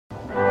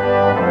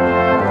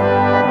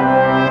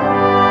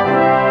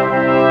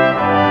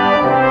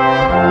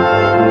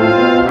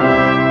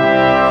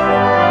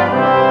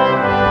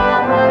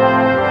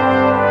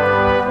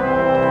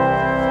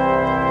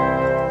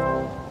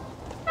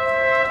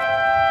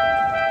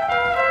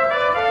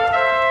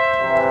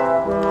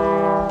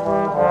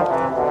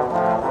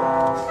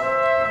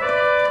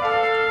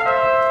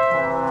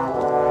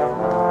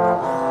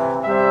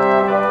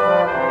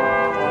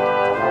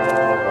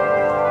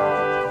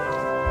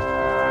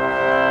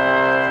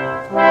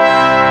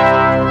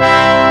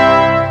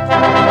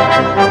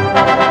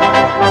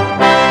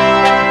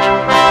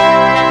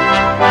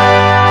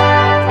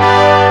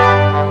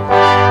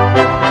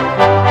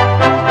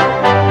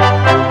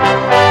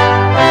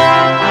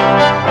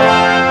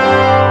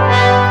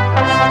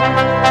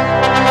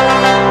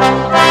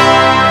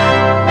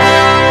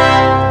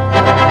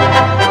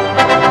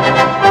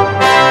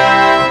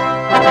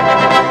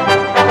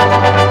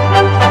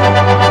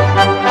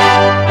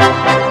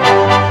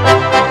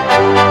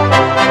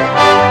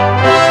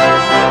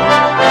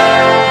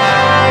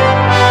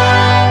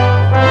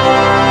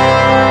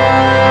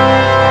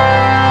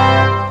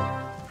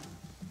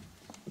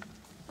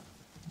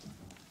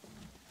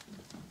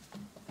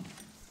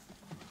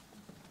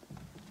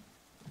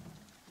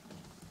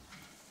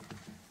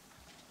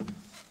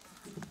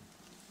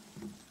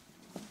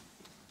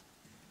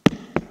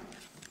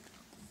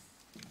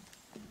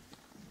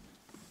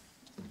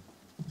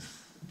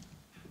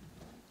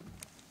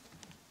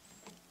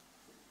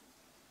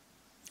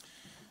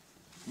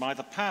By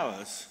the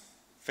powers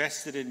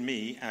vested in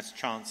me as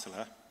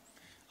Chancellor,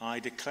 I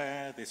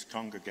declare this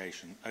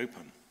congregation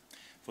open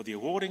for the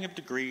awarding of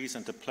degrees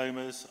and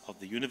diplomas of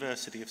the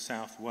University of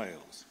South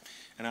Wales.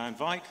 And I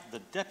invite the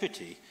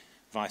Deputy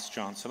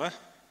Vice-Chancellor,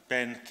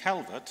 Ben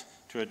Calvert,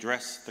 to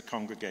address the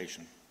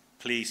congregation.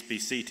 Please be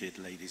seated,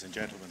 ladies and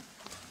gentlemen.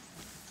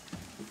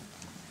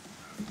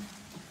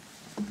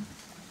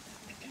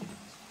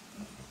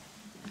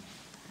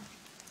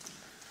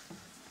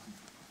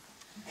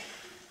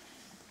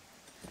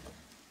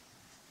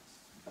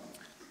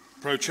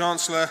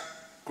 Pro-Chancellor,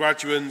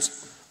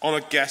 graduates,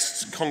 honoured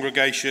guests,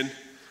 congregation,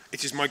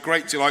 it is my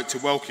great delight to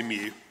welcome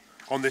you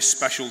on this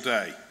special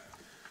day.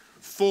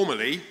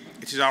 Formally,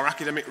 it is our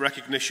academic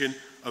recognition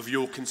of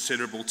your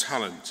considerable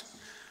talent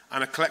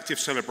and a collective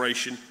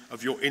celebration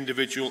of your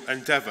individual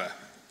endeavour.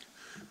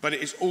 But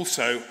it is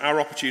also our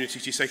opportunity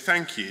to say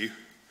thank you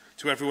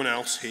to everyone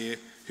else here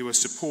who has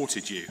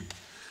supported you.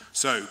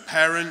 So,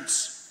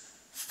 parents,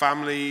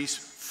 families,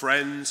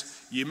 friends,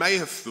 you may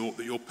have thought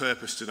that your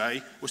purpose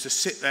today was to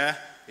sit there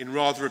in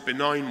rather a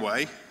benign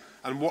way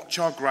and watch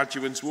our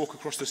graduates walk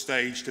across the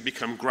stage to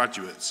become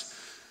graduates.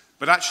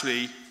 But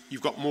actually,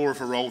 you've got more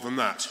of a role than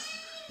that.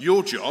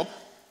 Your job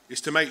is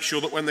to make sure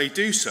that when they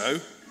do so,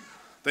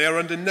 they are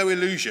under no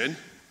illusion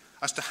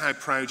as to how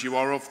proud you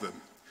are of them.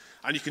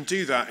 And you can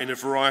do that in a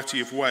variety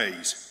of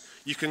ways.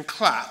 You can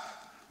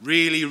clap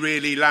really,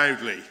 really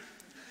loudly.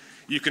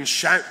 You can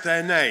shout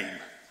their name.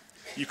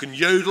 You can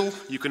yodel,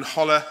 you can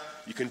holler,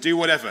 you can do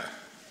whatever.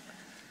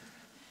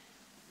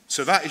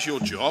 So that is your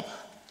job.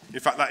 In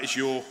fact, that is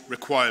your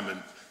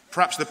requirement.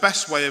 Perhaps the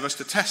best way of us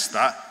to test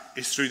that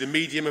is through the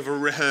medium of a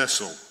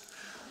rehearsal.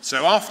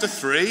 So after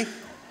 3,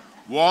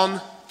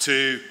 1,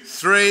 2,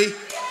 3.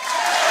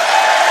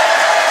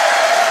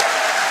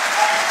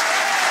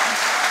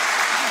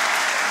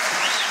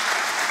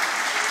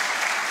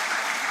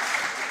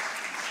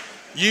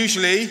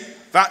 Usually,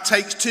 that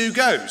takes 2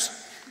 goes.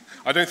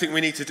 I don't think we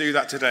need to do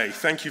that today.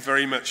 Thank you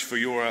very much for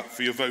your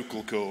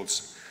vocal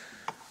cords.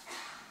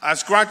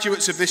 As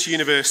graduates of this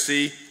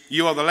university,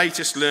 you are the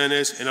latest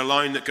learners in a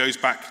line that goes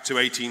back to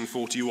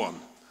 1841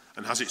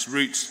 and has its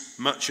roots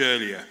much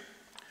earlier.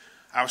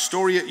 Our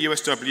story at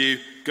USW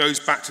goes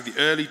back to the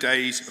early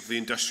days of the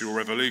Industrial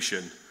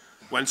Revolution,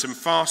 when some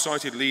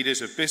far-sighted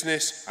leaders of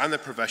business and the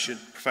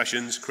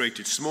professions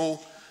created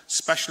small,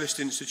 specialist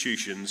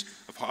institutions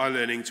of higher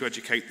learning to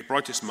educate the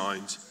brightest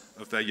minds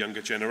of their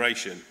younger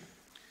generation.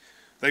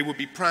 They would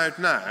be proud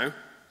now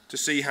to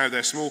see how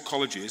their small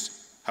colleges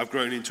have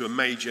grown into a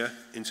major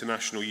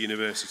international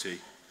university.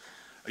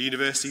 A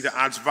university that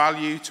adds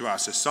value to our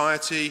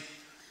society,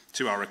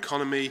 to our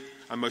economy,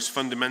 and most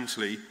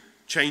fundamentally,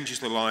 changes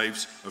the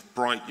lives of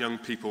bright young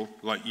people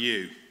like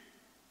you.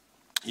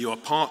 You are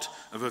part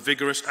of a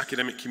vigorous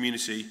academic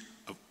community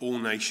of all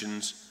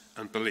nations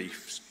and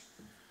beliefs.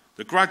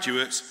 The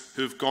graduates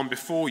who have gone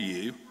before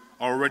you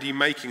are already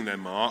making their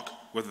mark,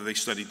 whether they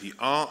studied the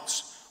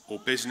arts or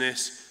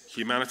business,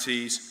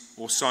 humanities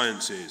or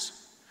sciences.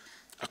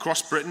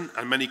 Across Britain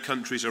and many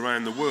countries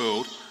around the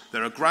world,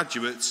 there are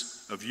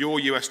graduates of your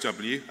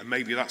USW, and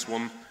maybe that's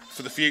one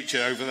for the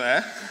future over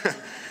there,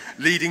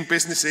 leading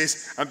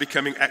businesses and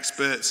becoming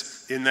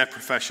experts in their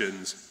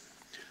professions.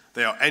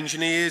 They are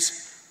engineers,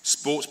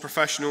 sports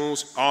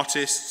professionals,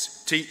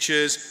 artists,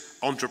 teachers,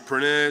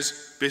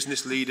 entrepreneurs,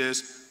 business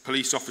leaders,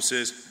 police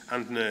officers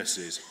and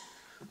nurses.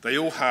 They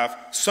all have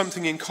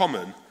something in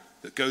common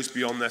that goes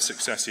beyond their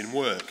success in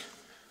work.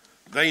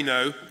 They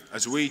know,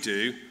 as we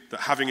do,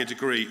 that having a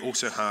degree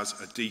also has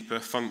a deeper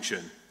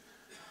function.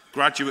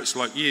 Graduates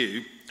like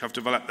you have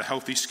developed the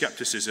healthy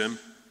scepticism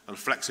and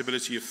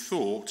flexibility of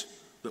thought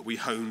that we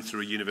hone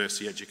through a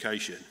university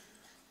education.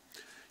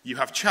 You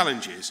have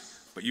challenges,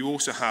 but you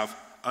also have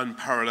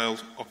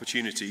unparalleled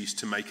opportunities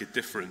to make a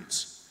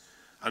difference.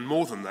 And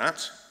more than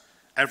that,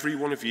 every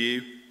one of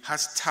you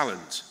has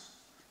talent.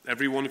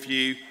 Every one of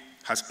you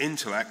has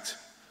intellect,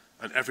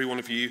 and every one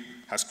of you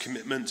has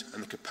commitment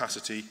and the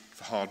capacity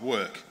for hard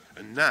work.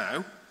 And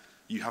now,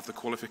 you have the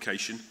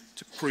qualification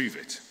to prove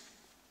it.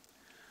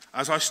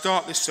 As I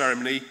start this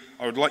ceremony,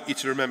 I would like you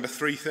to remember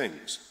 3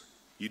 things.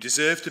 You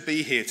deserve to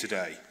be here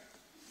today.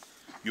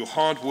 Your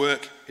hard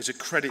work is a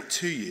credit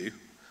to you,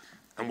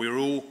 and we're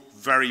all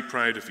very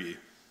proud of you.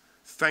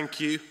 Thank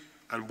you,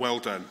 and well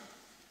done.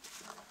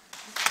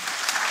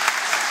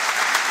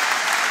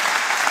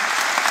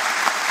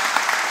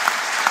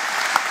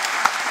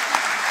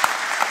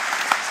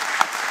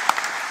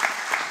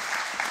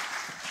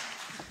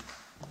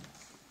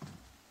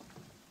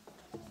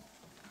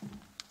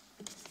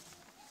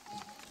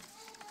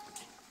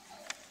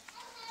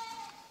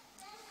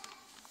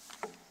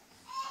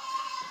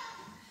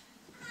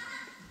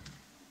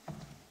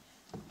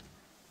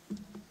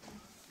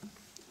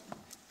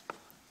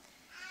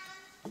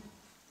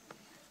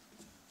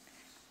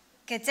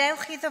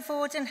 Gadewch iddo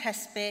fod yn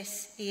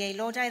hysbys i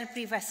aelodau'r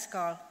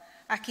Brifysgol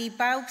ac i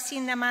bawb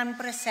sy'n yma'n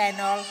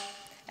bresennol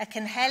y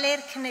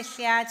cynhelir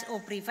cynulliad o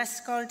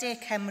Brifysgol De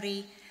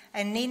Cymru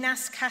yn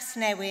Ninas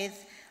Casnewydd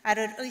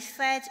ar yr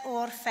 8fed o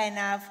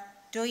Orffennaf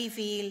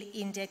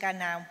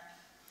 2019.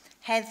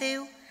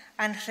 Heddiw,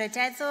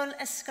 anrhydeddol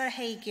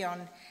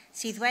ysgolheigion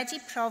sydd wedi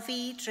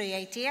profi drwy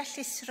ei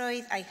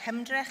deallusrwydd a'i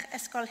hymdrech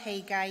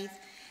ysgolheigaidd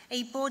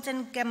ei bod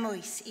yn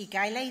gymwys i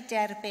gael ei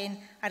derbyn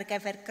ar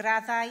gyfer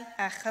graddau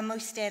a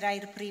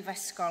chymwysterau'r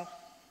brifysgol.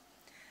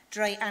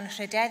 Drwy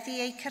anrhydeddu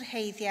ei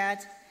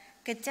cyrheiddiad,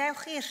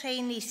 gadewch i'r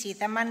rheini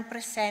sydd yma'n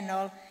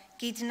bresennol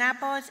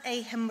gydnabod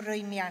ei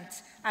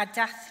hymrwymiant a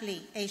dathlu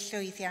ei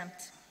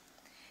llwyddiant.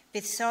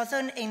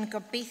 Buddsodwn ein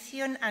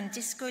gobeithiwn a'n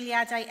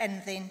disgwyliadau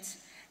ynddynt,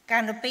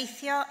 gan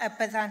obeithio y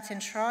byddant yn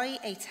rhoi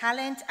eu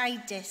talent a'i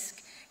disg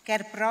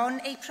ger bron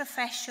eu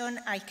proffesiwn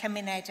a'i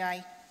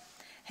cymunedau.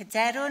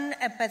 Hyderwn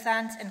y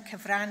byddant yn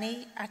cyfrannu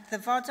at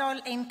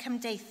ddyfodol ein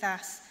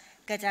cymdeithas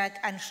gydag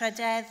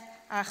anrhydedd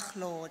a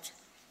chlod.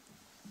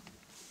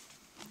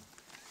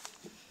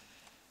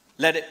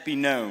 Let it be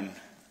known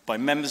by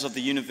members of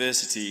the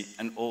University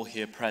and all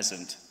here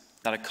present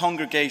that a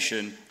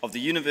congregation of the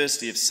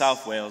University of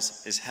South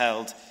Wales is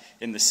held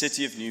in the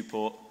city of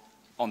Newport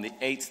on the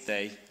 8th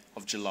day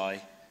of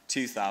July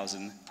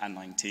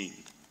 2019.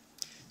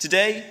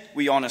 Today,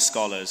 we honour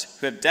scholars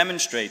who have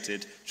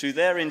demonstrated through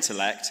their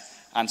intellect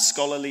and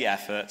scholarly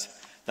effort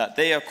that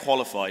they are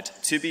qualified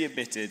to be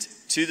admitted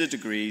to the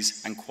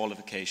degrees and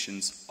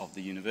qualifications of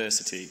the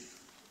university.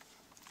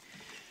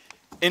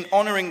 In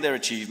honouring their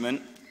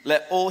achievement,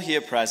 let all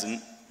here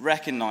present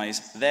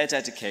recognise their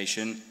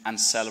dedication and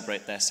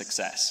celebrate their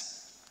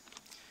success.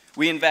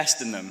 We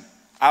invest in them,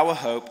 our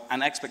hope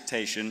and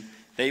expectation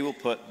they will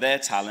put their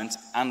talent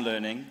and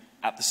learning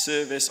at the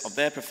service of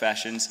their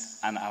professions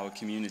and our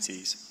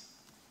communities.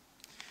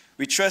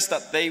 We trust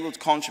that they will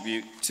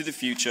contribute to the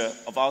future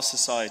of our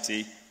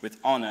society with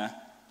honour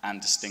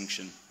and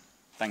distinction.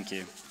 Thank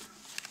you.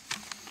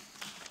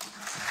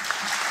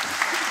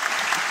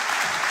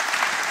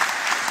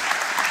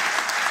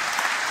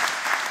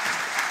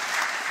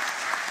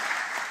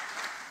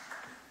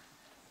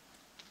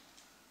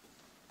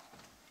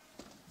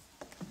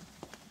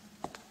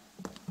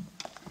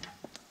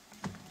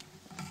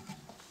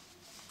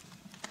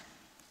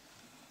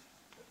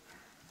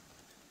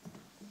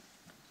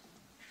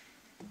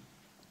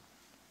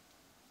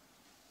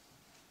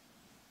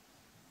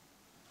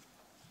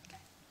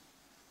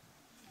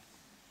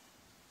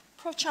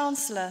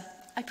 Pro-Chancellor,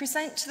 I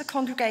present to the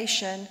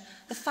congregation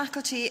the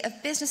Faculty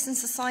of Business and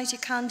Society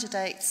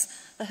candidates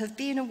that have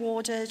been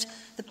awarded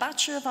the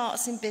Bachelor of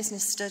Arts in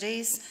Business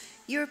Studies,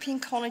 European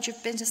College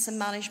of Business and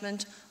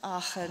Management,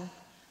 Aachen.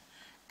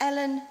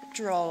 Ellen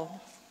Droll.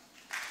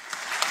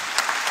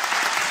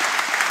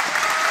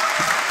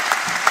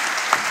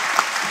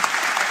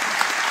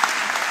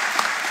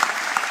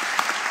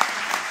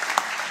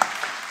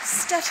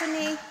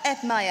 Stephanie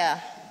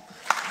Edmeyer.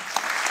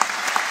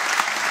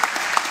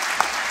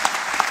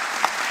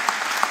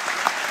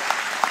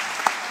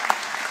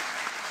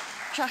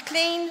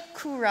 Jacqueline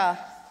Kura.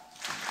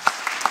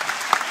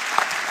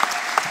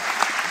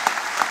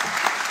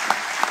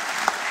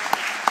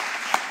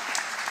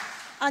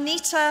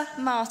 Anita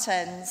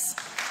Martens.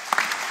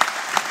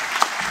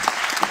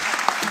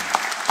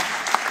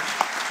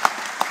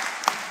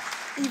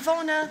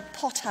 Ivona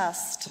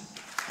Pothast.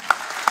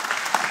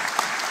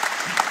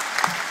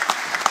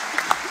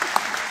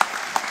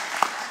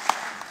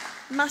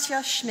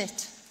 Matja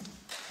Schmidt.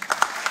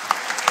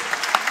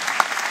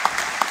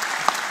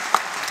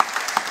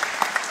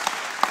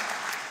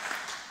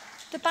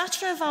 The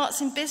Bachelor of Arts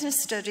in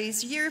Business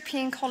Studies,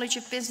 European College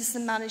of Business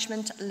and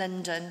Management,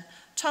 London,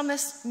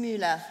 Thomas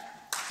Müller.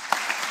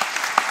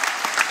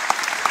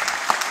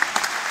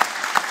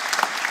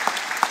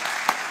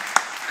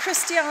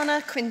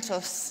 Christiana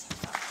Quintus.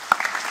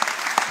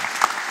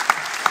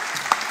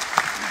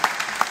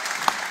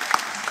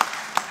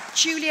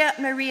 Julia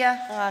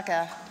Maria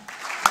Raga.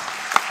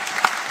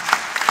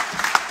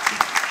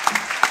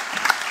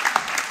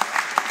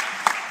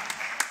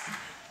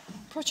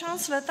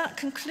 Pro-Chancellor, that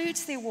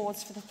concludes the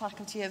awards for the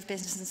Faculty of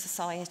Business and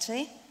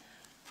Society.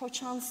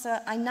 Pro-Chancellor,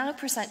 I now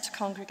present to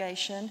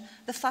congregation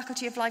the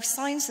Faculty of Life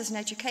Sciences and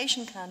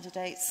Education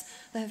candidates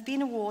that have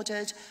been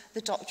awarded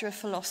the Doctor of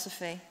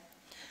Philosophy.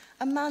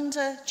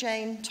 Amanda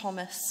Jane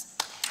Thomas.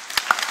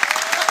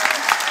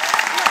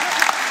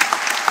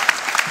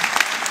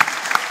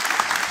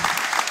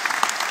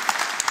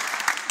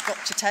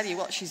 Got to tell you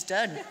what she's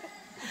done.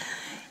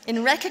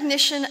 In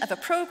recognition of a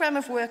programme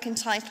of work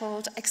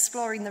entitled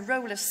Exploring the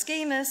Role of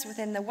Schemas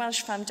within the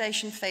Welsh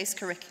Foundation Phase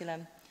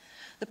Curriculum.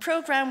 The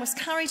programme was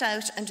carried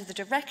out under the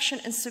direction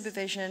and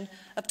supervision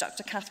of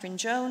Dr. Catherine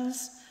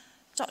Jones,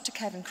 Dr.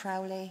 Kevin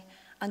Crowley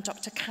and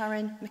Dr.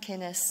 Karen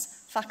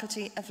McInnes,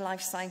 Faculty of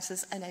Life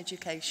Sciences and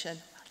Education.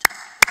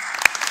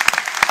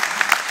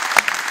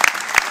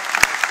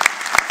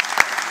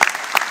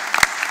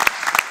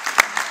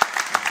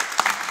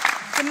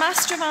 The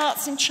Master of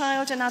Arts in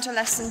Child and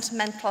Adolescent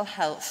Mental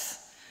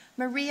Health,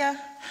 Maria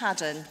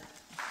Haddon.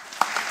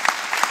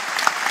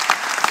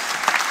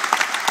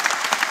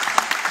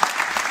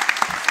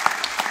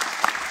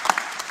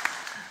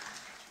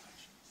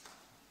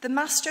 The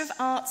Master of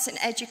Arts in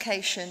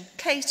Education,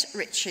 Kate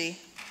Ritchie.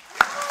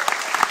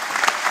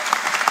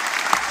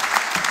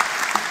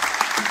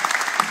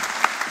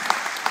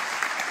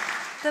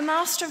 The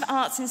Master of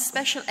Arts in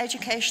Special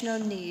Educational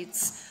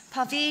Needs,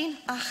 Paveen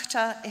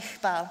Akhtar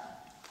Iqbal.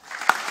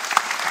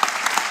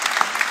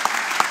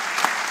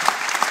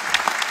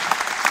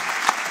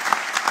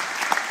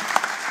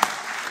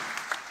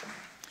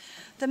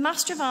 The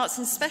Master of Arts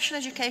in Special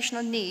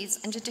Educational Needs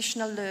and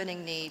Additional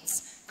Learning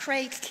Needs,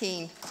 Craig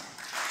Keane.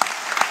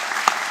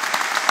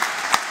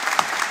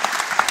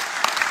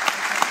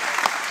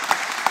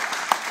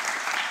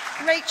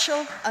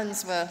 Rachel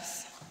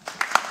Unsworth.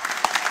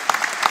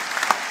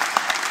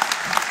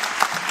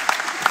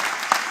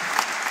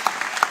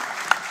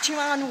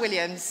 Joanne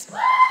Williams.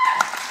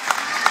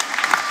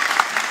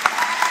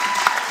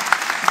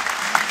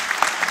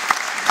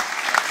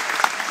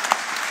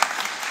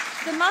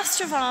 The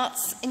Master of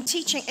Arts in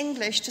Teaching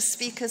English to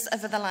Speakers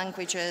of Other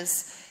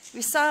Languages,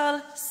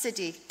 Wisal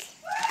Siddiq.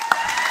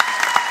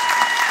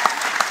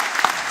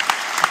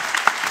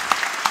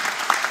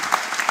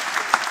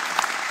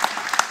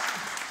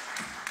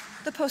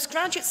 The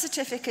Postgraduate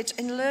Certificate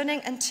in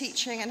Learning and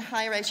Teaching and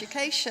Higher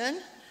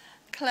Education,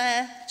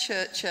 Claire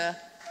Churcher.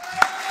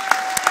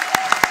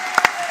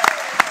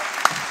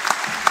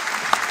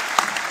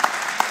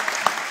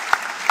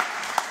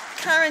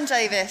 Karen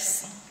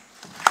Davis.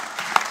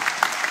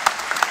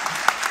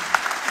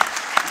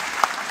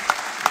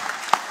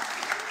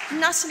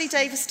 Natalie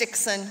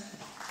Davis-Dixon.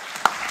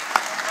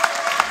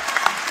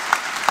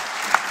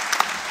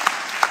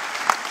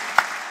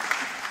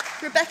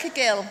 Rebecca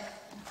Gill.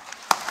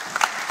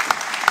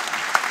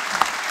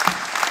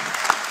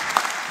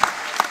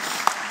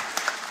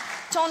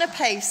 Donna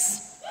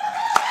Pace.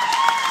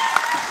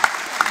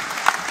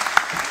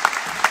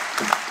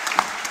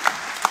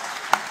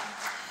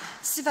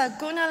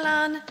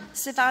 Sivagunalan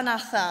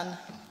Sivanathan.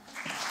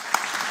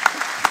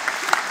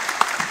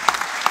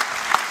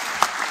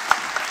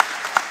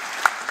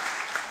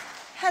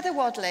 Heather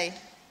Wadley.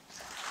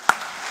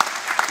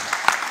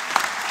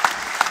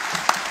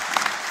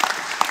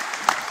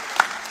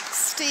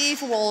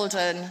 Steve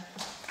Walden.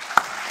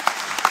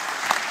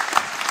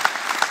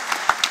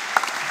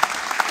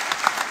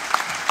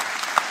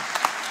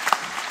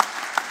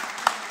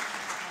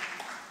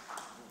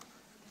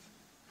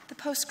 The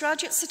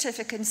Postgraduate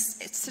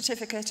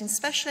Certificate in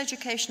Special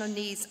Educational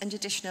Needs and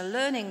Additional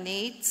Learning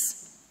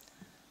Needs,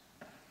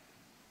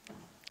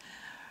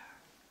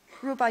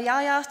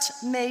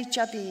 Rubaiyat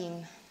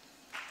Mejabin.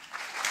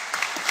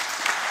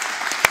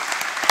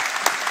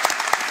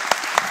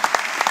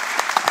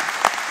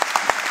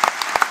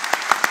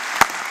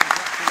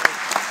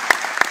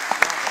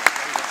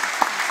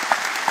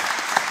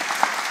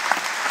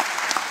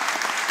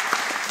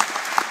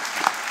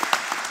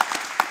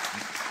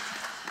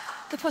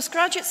 The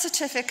Postgraduate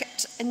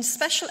Certificate in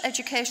Special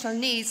Educational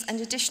Needs and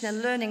Additional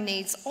Learning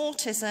Needs,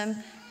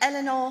 Autism,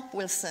 Eleanor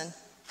Wilson.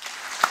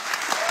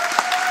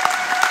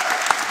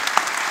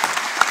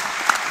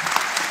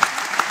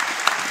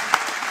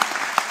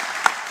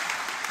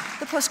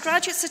 The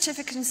Postgraduate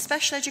Certificate in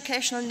Special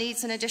Educational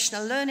Needs and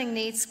Additional Learning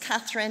Needs,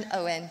 Catherine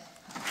Owen.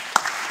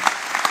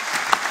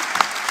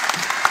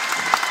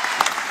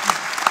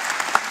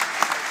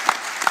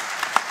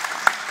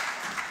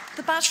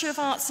 The Bachelor of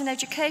Arts in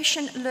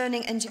Education,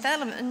 Learning and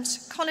Development,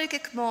 Coleg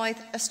Moedd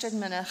Ystrad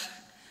Mynach,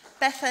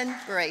 Bethan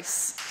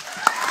Brace.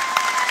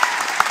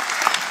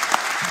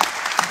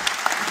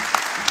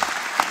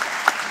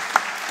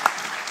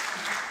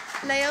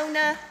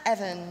 Leona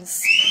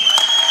Evans.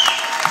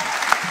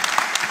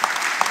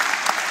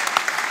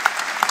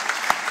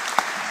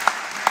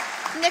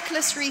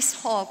 Nicholas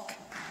Rees-Hogg.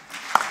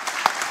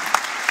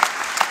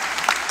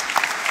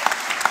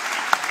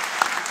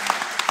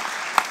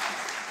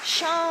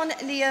 Sean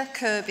Leah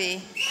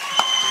Kirby.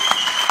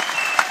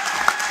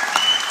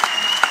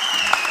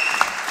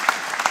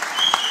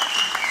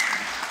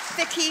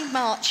 Vicky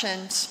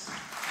Marchant.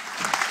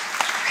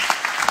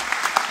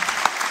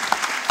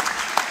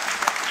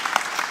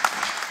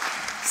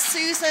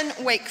 Susan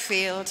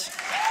Wakefield.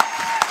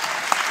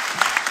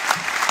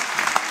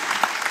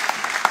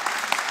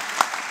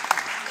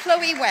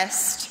 Chloe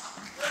West.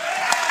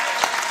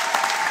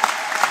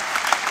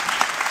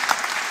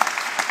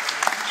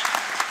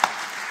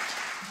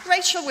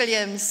 Rachel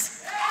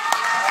Williams.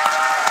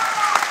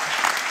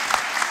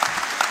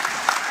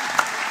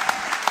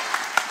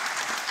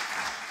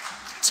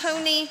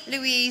 Tony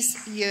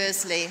Louise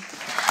Yearsley.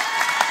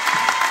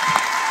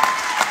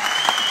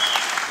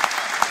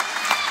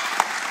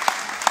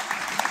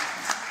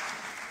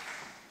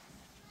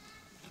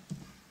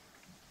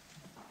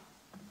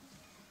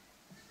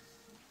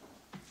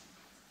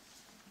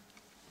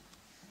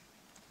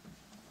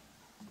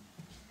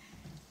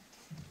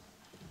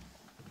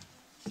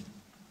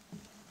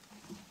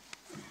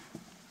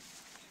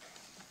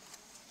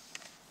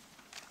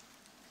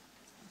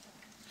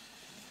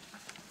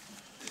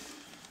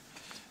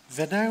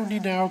 Fe wnawn ni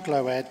nawr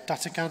glywed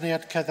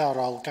dataganiad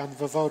cerddorol gan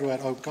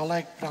fyfyrwyr o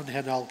Goleg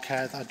Brenhinol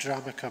Cerdd a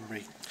Drama Cymru,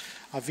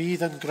 a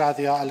fydd yn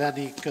graddio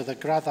eleni gyda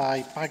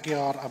graddau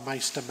bagior a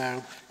maestr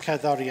mewn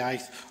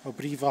cerddoriaeth o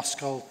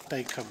Brifysgol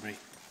De Cymru.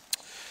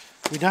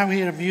 We now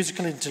hear a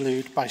musical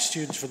interlude by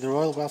students from the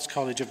Royal Welsh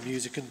College of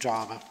Music and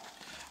Drama.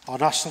 Our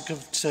National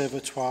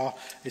Conservatoire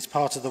is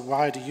part of the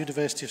wider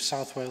University of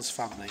South Wales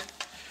family.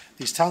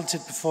 These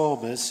talented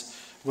performers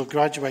will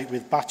graduate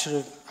with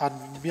Bachelor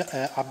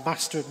and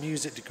Master of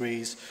Music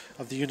degrees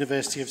of the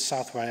University of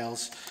South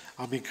Wales,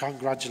 and we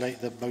congratulate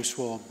them most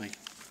warmly.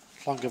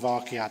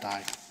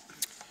 Llongyfarchiadau.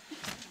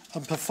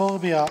 Yn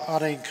perfformio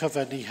ar ein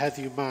cyfer ni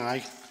heddiw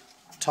mai,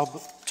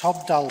 Tom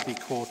Dalby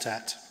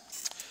Quartet.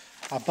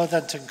 A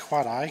byddent yn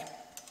chwarae,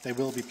 they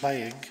will be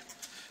playing,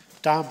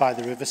 Down by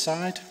the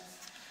Riverside,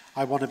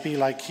 I Want to Be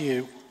Like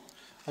You,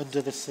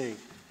 Under the Sea.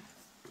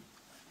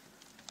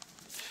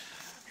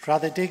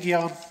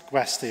 Raddedigion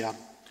Gwestion,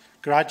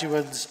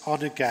 graduates,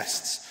 honoured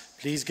guests,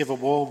 please give a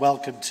warm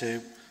welcome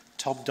to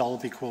Tom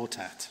Dalby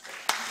Quartet.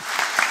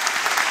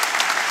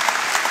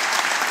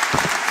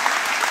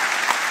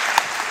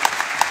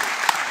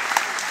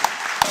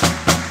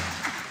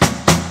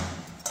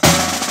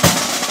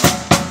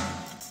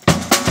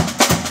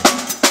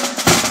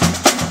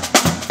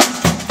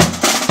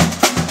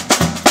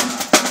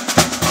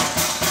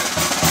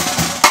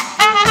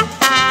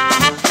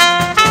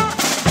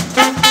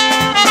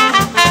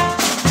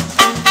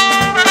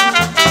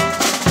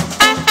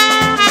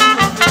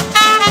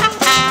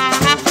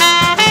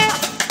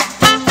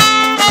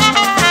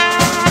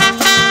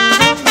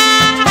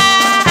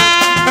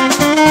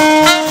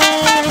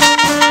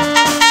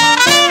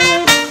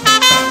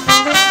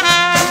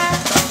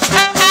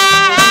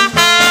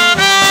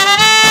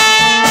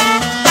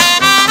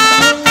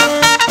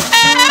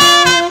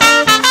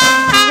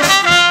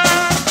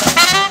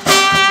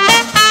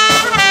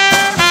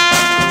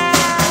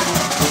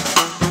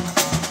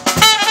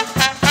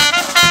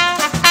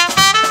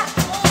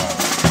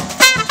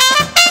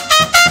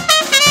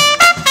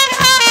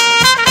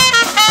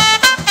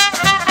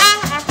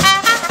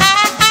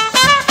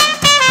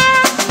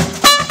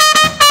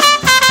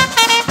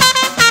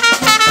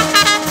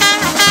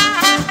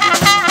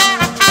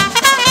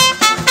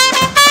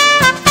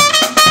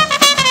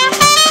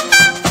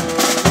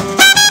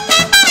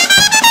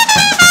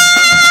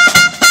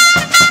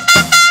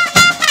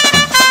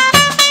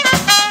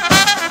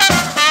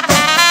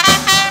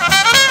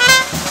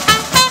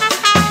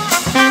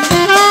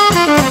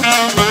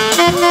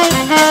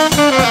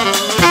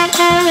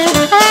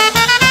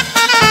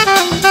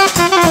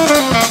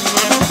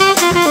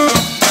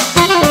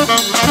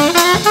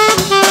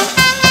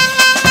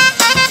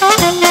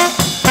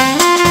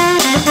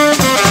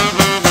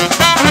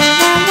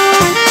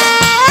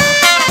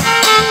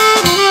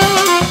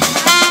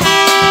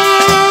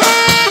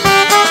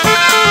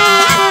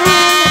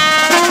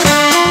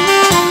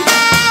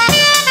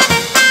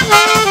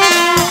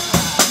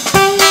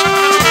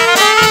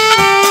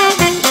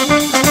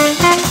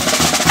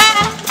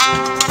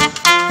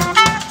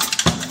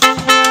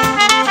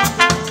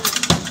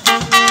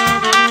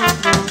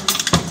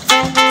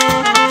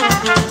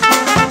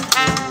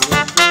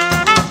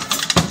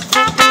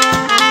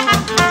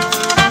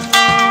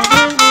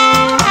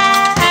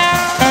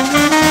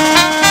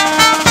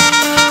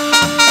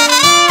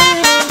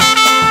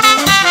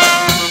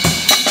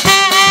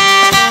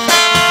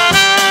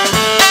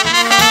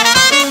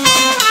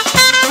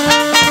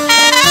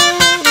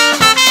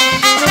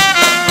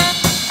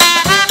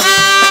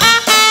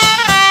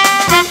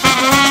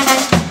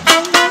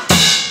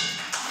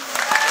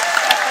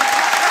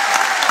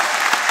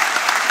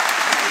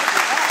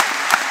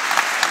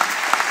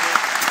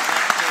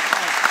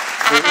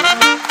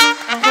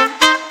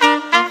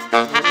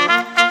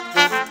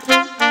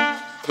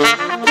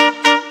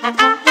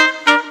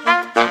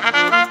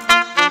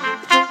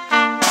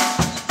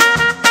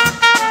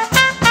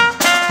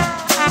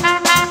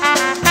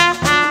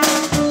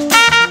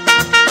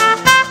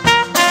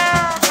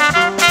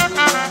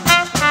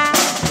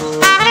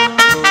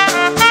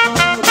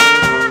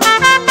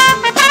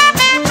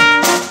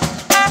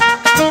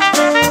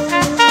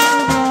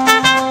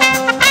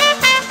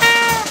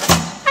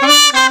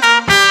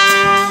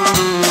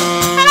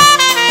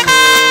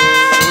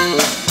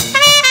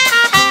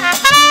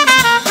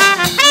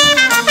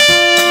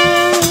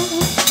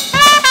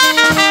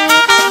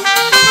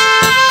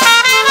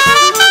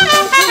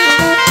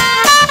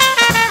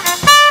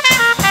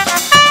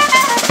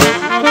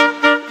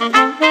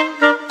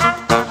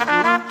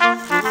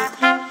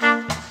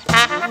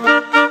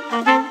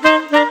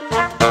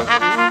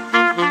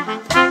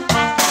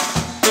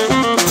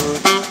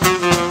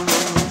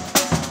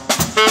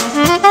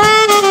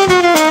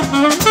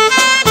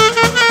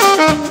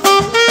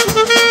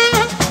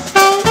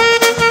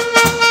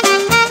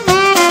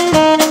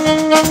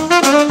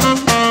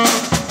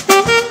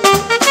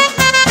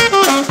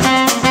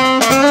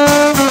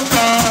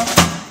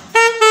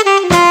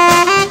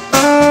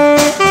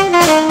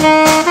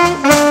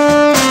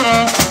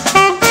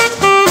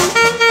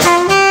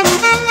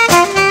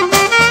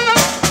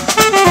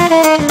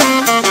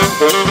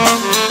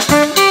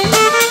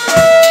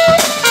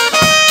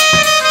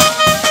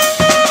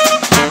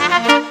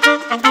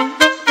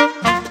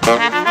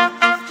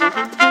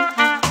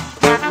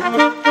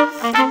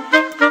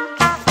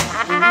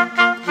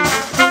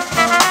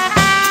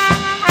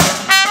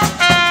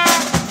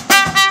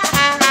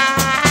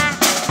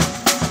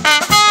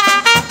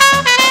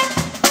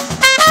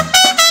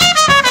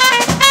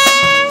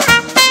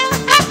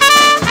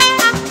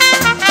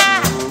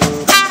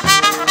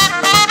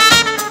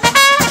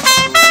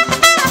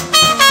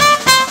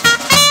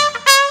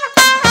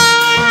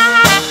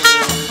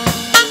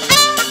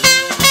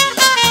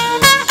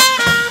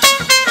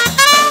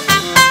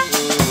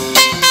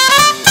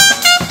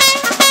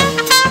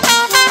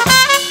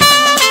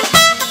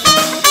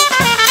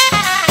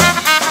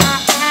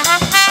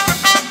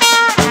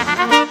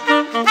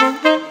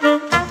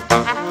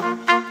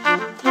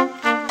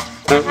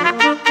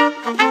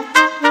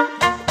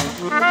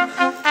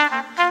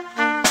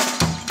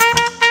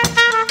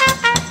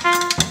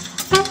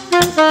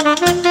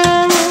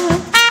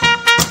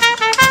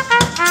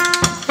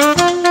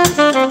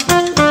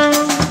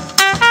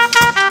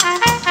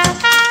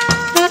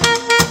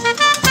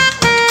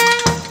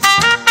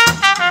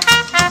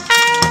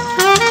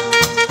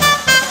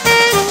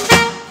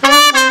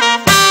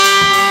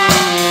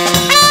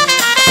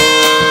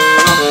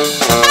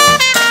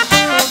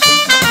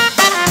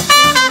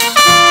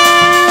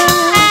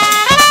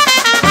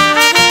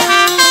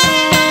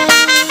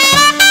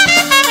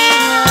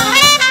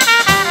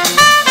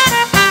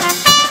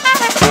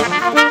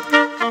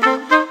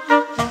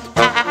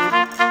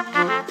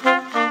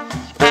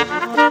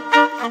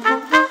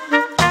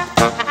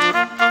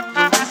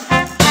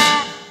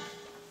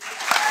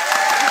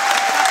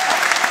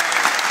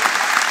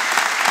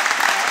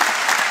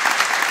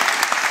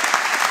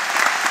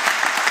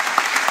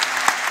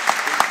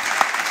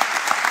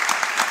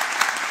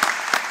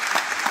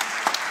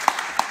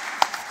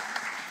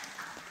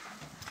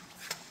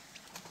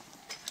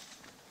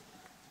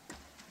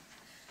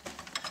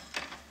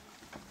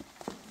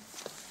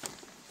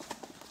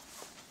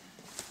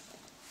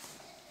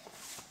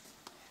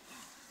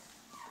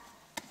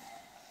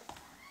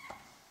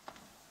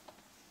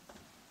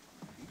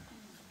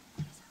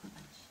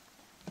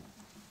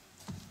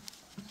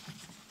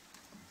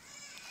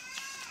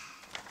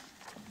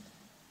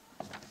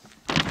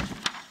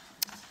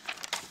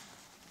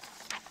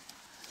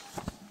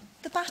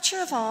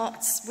 Bachelor of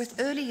Arts with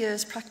Early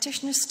Years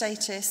Practitioner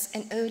Status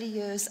in Early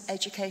Years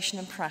Education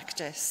and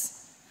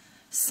Practice,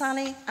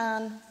 Sally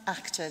Ann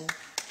Acton.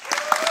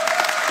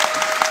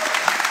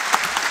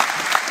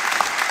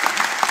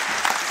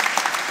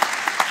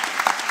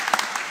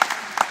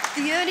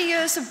 The Early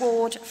Years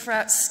Award for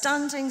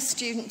Outstanding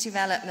Student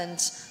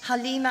Development,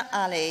 Halima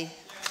Ali.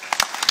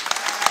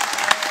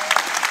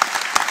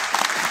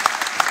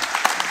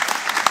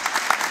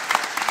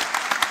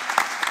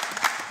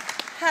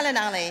 Helen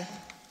Ali.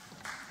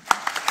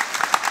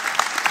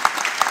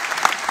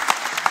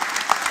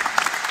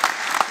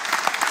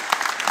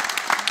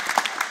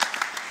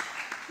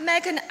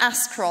 Megan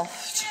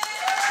Ascroft.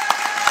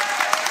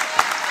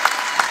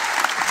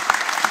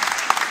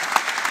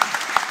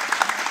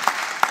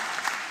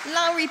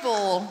 Lowry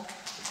Ball.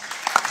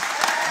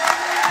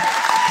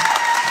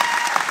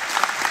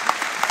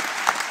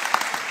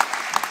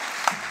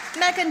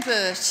 Megan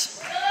Burt.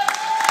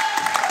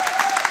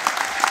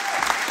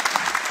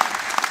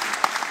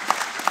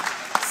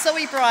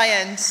 Zoe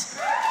Bryant.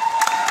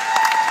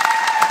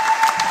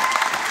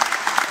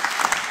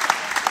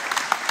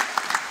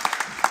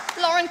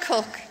 Lauren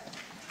Cook.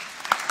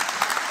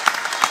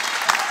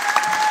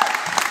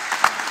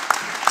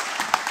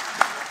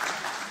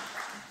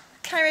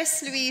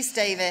 Caris Louise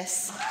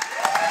Davis.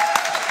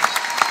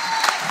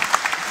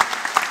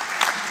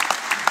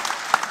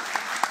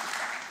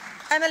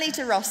 Emily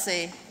De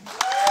Rossi.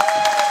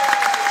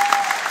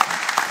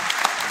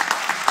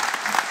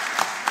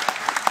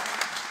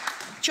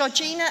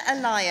 Georgina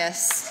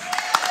Elias.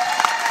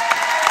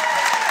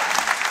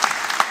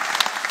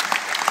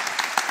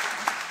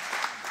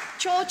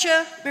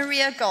 Georgia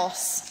Maria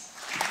Goss.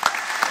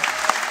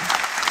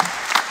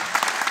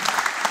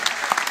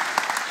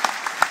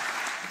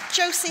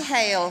 Josie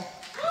Hale.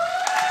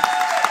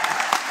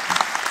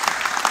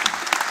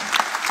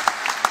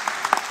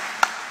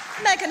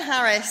 Megan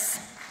Harris.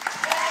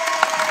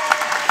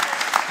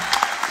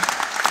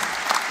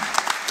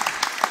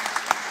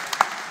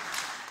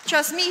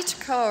 Jasmeet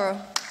Kaur.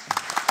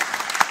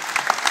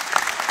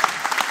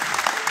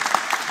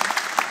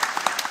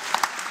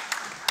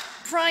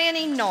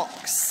 Bryony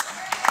Knox.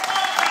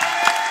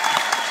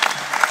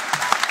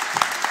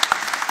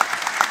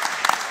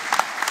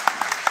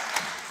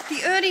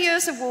 The Early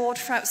Years Award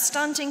for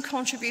Outstanding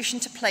Contribution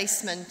to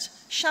Placement,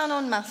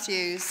 Shannon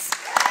Matthews.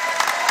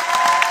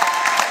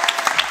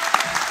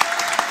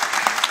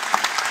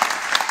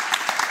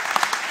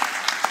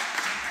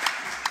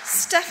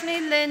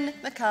 Stephanie Lynn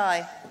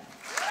Mackay.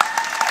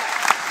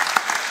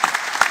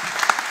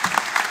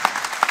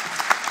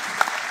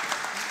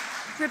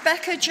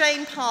 Rebecca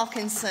Jane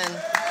Parkinson.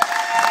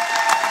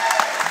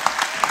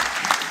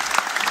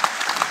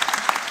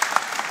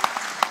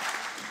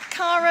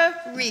 Cara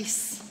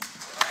Rees.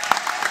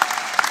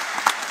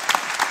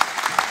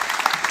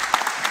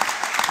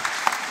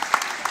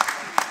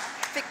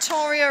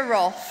 Victoria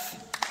Roth.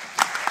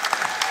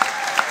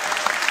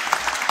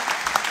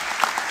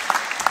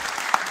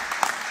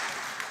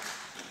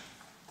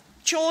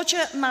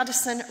 Georgia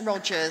Madison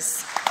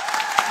Rogers.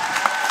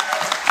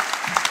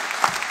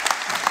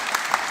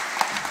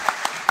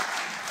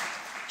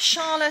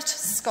 Charlotte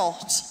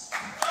Scott.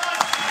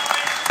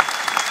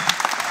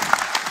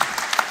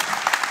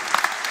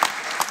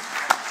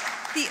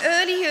 The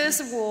Early Years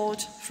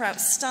Award for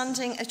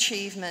Outstanding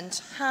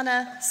Achievement,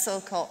 Hannah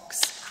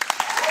Silcox.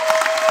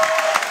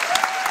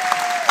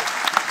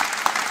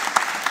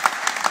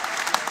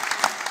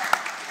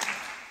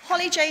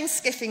 Holly Jane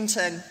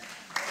Skiffington.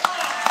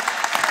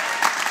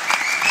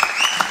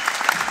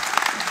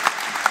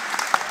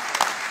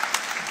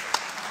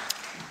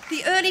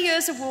 The Early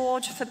Years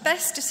Award for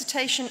Best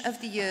Dissertation of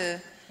the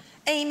Year,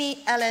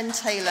 Amy Ellen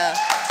Taylor.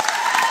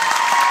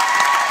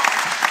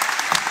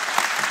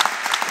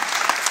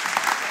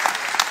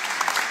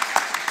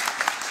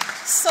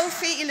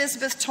 Sophie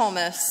Elizabeth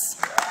Thomas.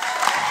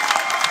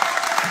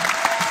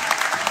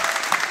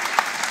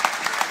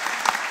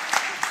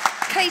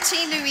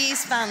 Katie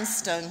Louise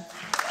Vanston.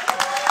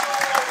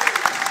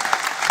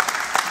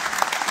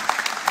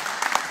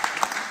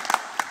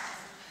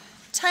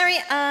 Terry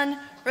Ann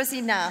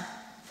Rosina.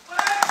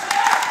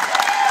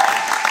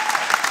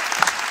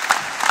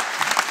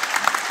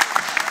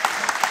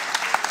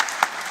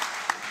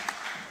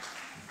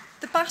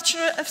 The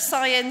Bachelor of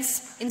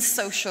Science in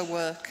Social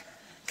Work,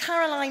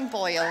 Caroline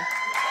Boyle.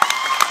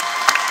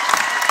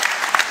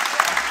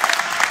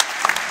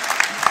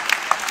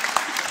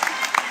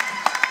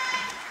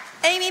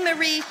 Amy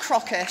Marie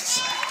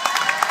Crockett.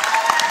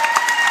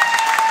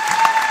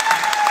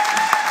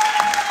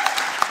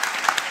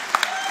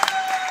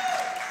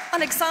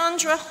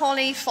 Alexandra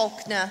Holly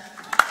Faulkner.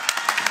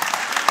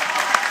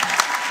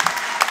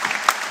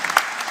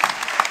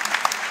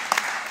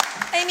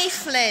 Amy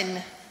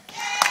Flynn.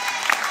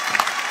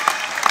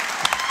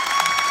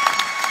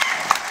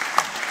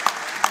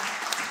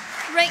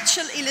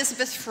 Rachel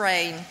Elizabeth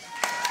Frayne.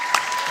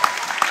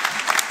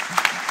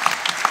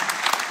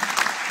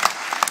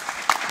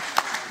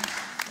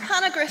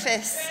 Hannah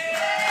Griffiths.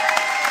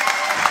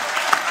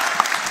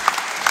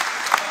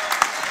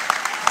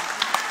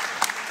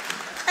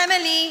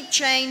 Emily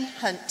Jane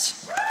Hunt.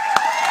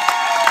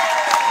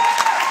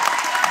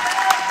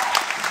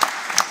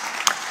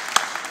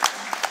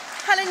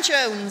 Helen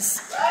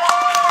Jones.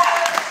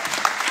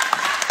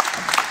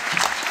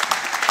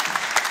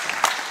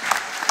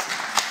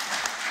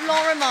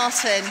 Laura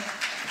Martin.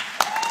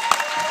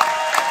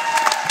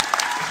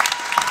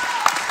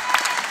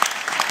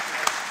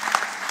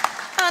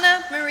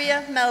 Anna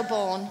Maria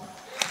Melbourne.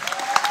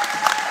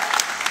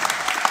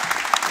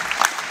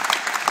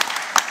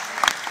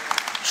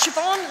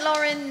 Siobhan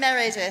Lauren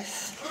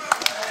Meredith.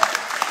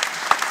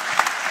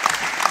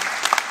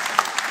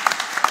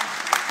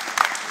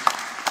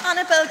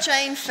 Annabel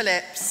Jane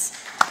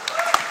Phillips.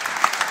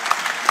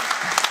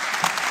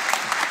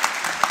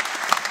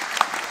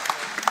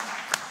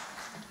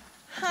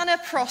 Hannah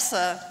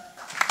Prosser.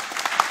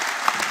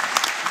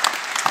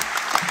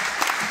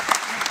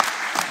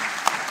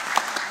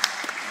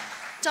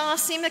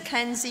 Darcy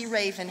Mackenzie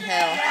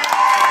Ravenhill.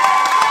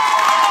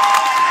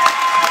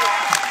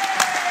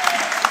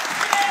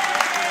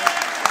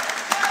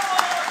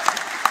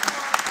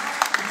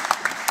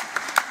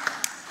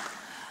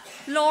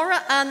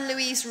 Laura Ann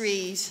Louise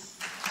Reid.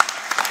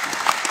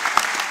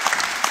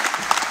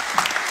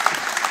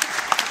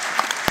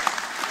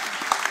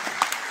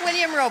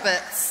 William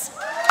Roberts.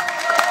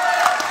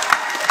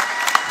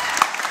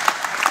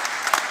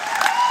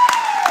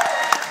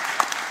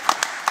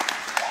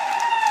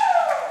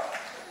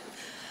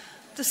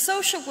 The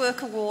Social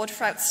Work Award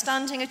for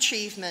Outstanding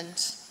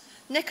Achievement,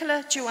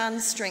 Nicola Joanne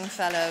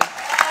Stringfellow.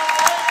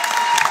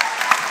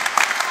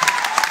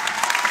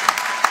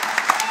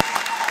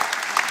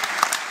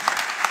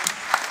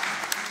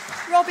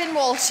 Robin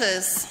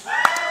Walters.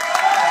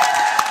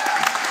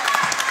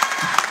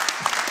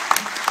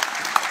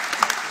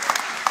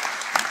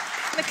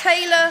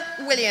 Michaela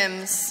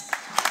Williams.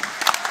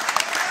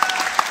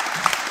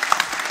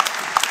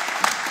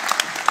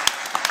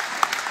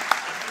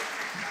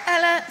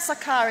 Ella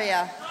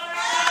Zakaria.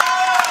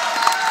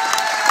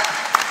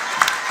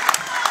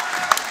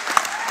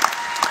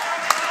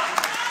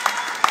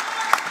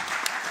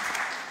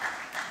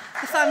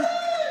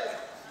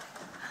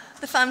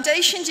 The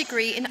Foundation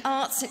Degree in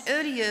Arts in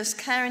Early Years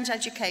Care and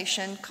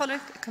Education,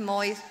 Coleg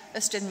Cymoedd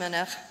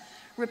Ystadmynach,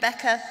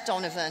 Rebecca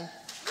Donovan.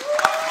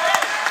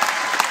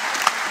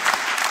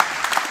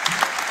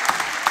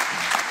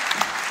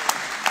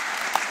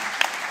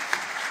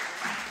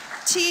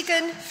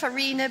 Tegan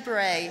Farina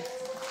Bray.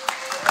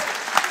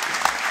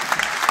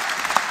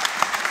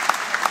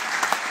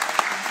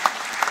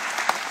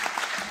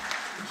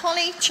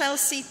 Holly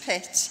Chelsea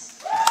Pitt.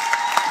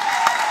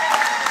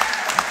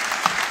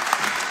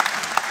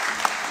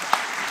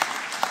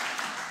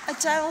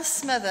 Adele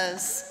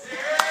Smothers.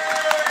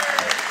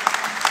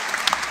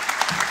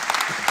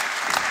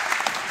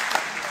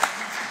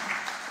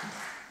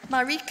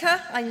 Marika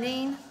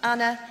Eileen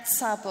Anna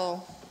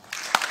Sabo.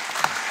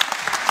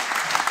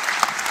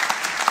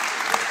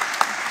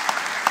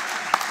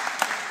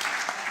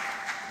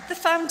 The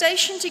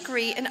Foundation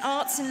Degree in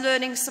Arts and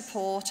Learning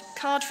Support,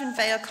 Cardiff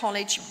Vale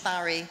College,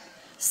 Barry,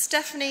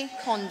 Stephanie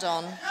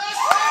Condon.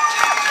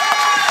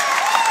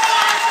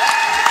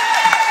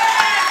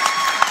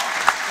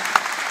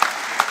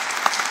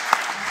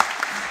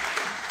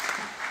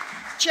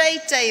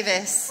 Jade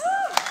Davis.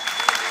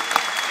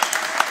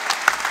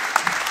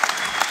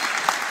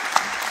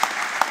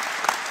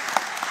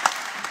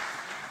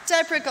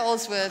 Deborah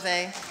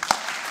Goldsworthy.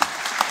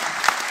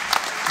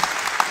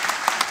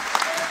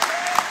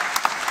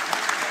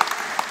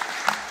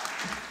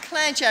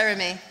 Claire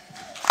Jeremy.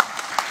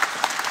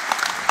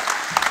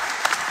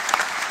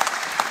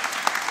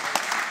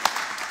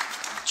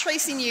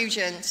 Tracy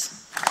Nugent.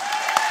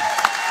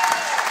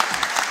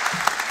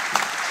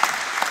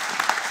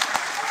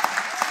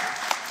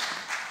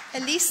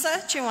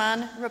 Elisa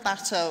Joanne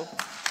Robato.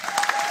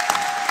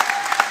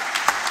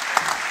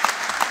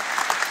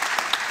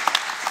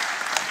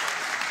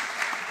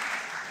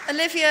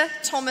 Olivia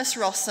Thomas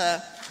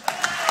Rosser.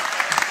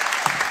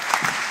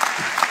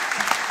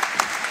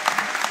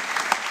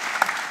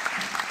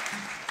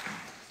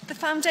 The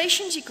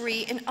Foundation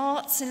Degree in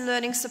Arts and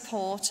Learning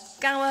Support,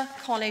 Gower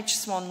College,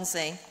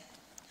 Swansea.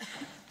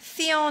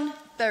 Theon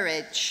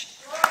Burridge.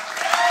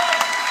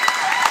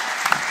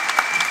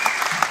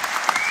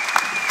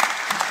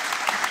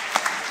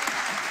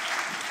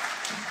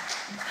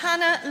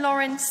 Hannah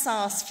Lauren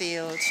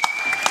Sarsfield.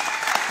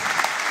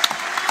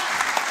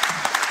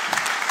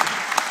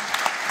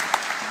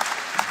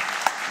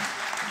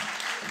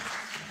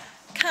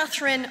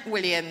 Catherine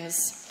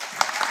Williams.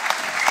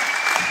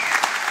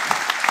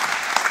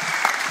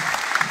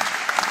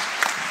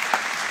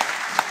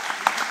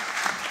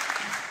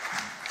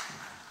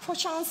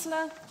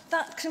 Pro-Chancellor,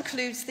 that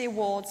concludes the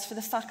awards for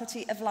the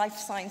Faculty of Life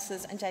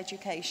Sciences and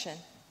Education.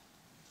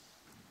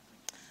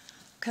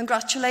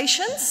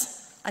 Congratulations.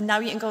 And now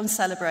you can go and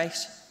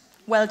celebrate.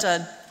 Well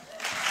done.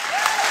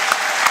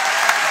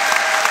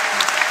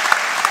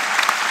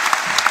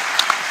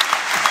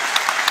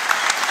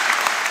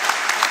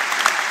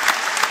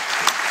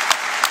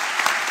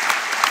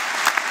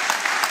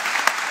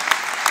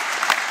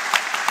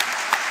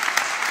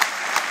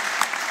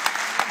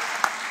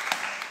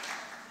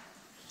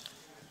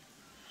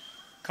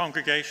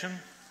 congregation,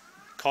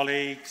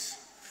 colleagues,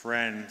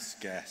 friends,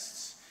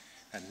 guests,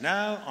 and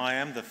now I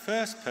am the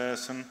first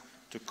person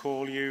to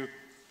call you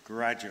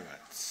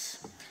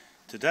graduates.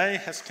 Today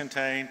has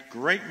contained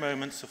great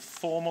moments of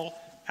formal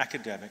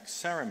academic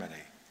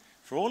ceremony.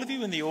 For all of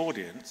you in the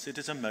audience, it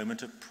is a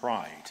moment of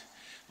pride.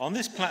 On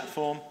this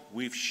platform,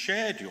 we've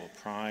shared your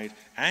pride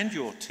and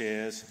your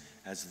tears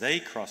as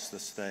they crossed the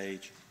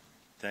stage.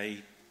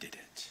 They did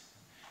it.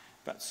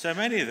 But so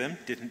many of them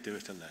didn't do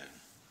it alone.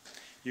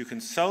 You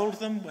consoled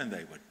them when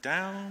they were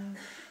down,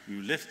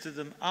 you lifted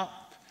them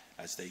up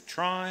as they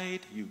tried,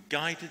 you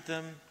guided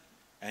them,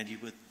 and you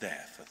were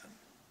there for them.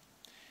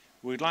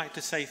 We'd like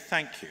to say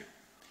thank you,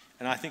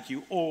 and I think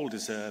you all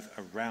deserve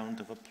a round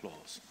of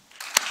applause.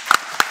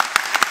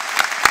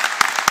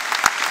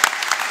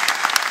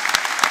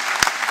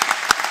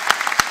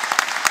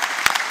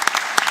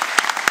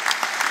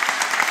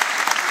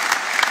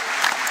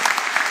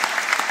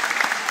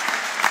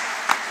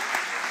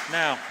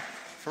 Now,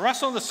 for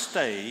us on the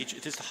stage,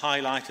 it is the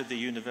highlight of the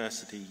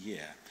university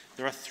year.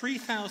 There are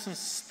 3,000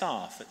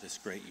 staff at this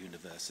great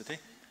university.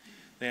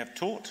 They have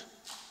taught,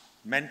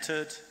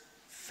 mentored,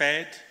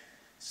 fed,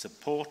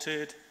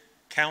 supported,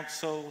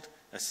 counselled,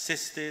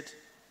 assisted,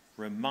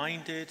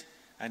 reminded,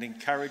 and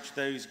encouraged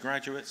those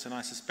graduates, and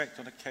I suspect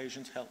on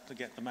occasions helped to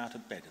get them out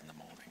of bed in the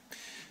morning.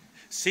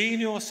 Seeing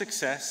your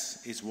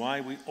success is why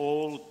we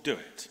all do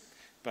it,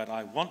 but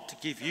I want to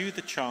give you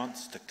the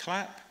chance to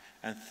clap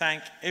and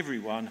thank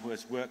everyone who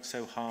has worked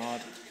so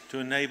hard to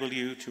enable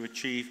you to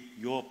achieve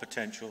your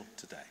potential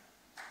today.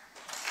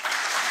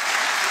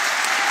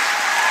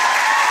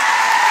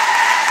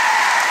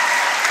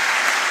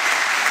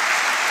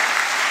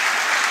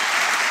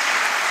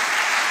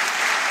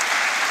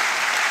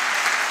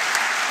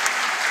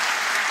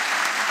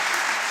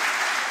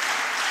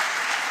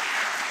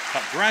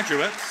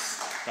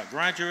 But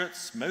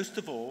graduates, most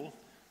of all,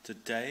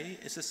 today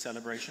is a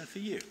celebration for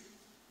you.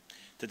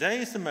 Today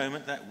is the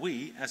moment that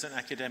we, as an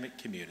academic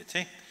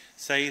community,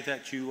 say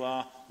that you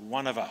are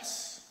one of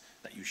us,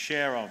 that you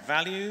share our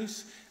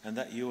values, and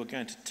that you are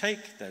going to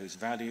take those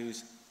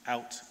values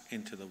out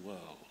into the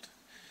world.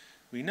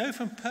 We know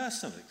from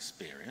personal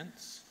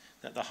experience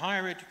that the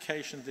higher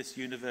education this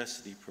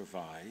university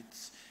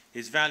provides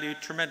is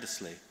valued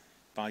tremendously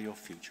by your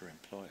future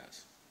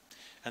employers.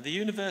 And the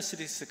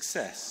university's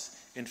success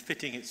in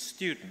fitting its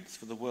students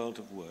for the world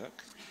of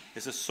work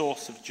is a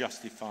source of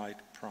justified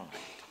pride.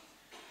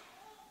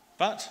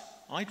 But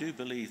I do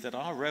believe that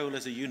our role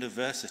as a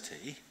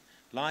university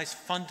lies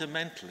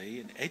fundamentally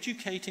in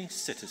educating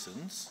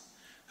citizens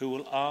who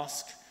will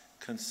ask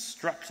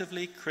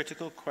constructively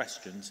critical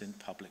questions in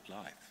public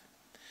life.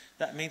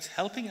 That means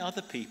helping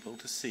other people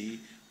to see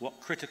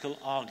what critical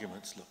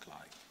arguments look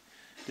like,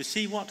 to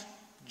see what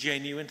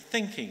genuine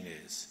thinking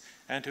is,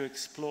 and to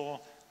explore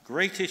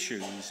great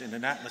issues in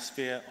an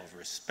atmosphere of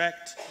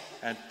respect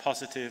and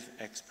positive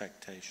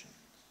expectation.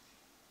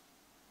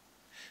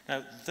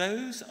 Now,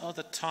 those are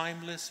the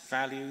timeless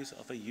values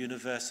of a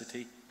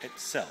university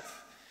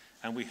itself,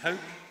 and we hope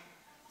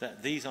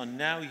that these are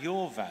now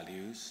your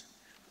values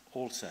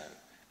also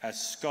as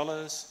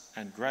scholars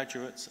and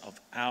graduates of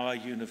our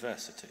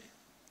university.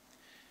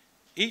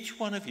 Each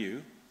one of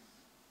you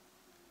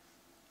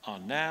are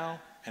now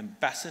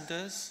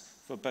ambassadors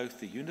for both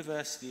the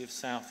University of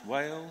South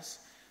Wales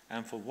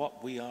and for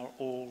what we are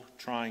all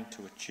trying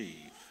to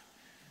achieve.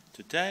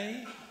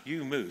 Today,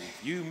 you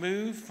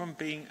move from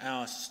being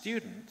our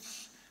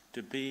students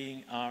to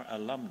being our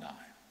alumni.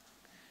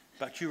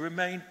 But you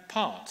remain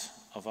part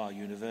of our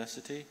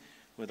university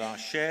with our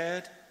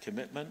shared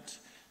commitment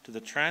to the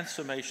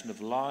transformation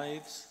of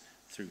lives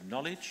through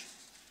knowledge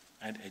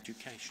and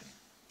education.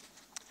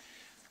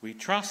 We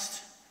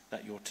trust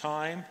that your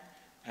time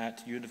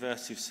at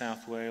University of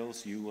South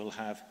Wales, you will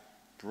have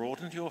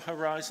broadened your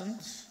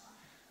horizons,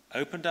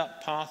 opened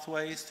up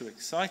pathways to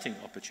exciting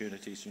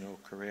opportunities in your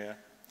career,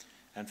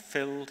 and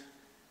filled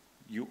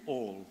you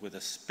all with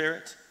a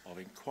spirit of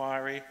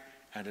inquiry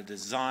and a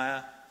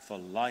desire for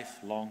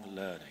lifelong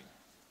learning.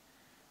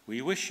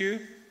 We wish you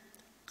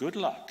good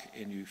luck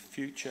in your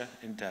future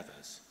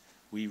endeavours.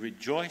 We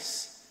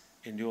rejoice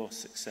in your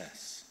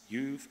success.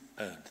 You've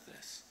earned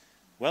this.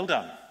 Well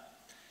done.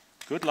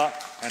 Good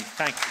luck and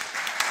thank you.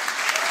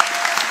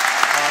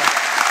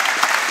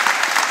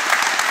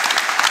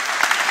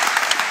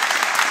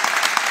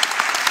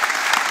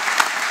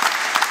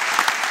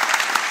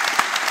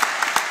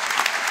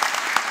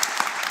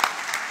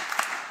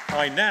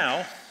 I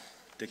now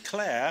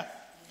declare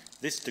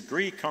this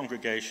degree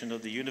congregation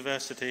of the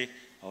University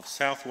of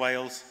South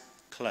Wales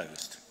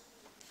closed.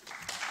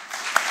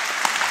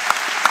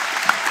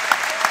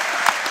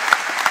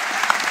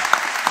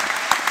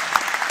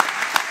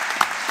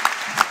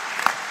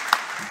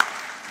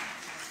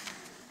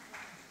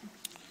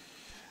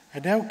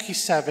 Wnewch chi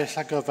sefyll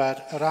ar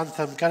gyfer yr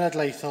anthem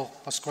genedlaethol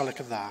os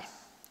gwelwch yn dda.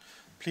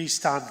 Please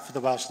stand for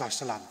the Welsh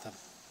National Anthem.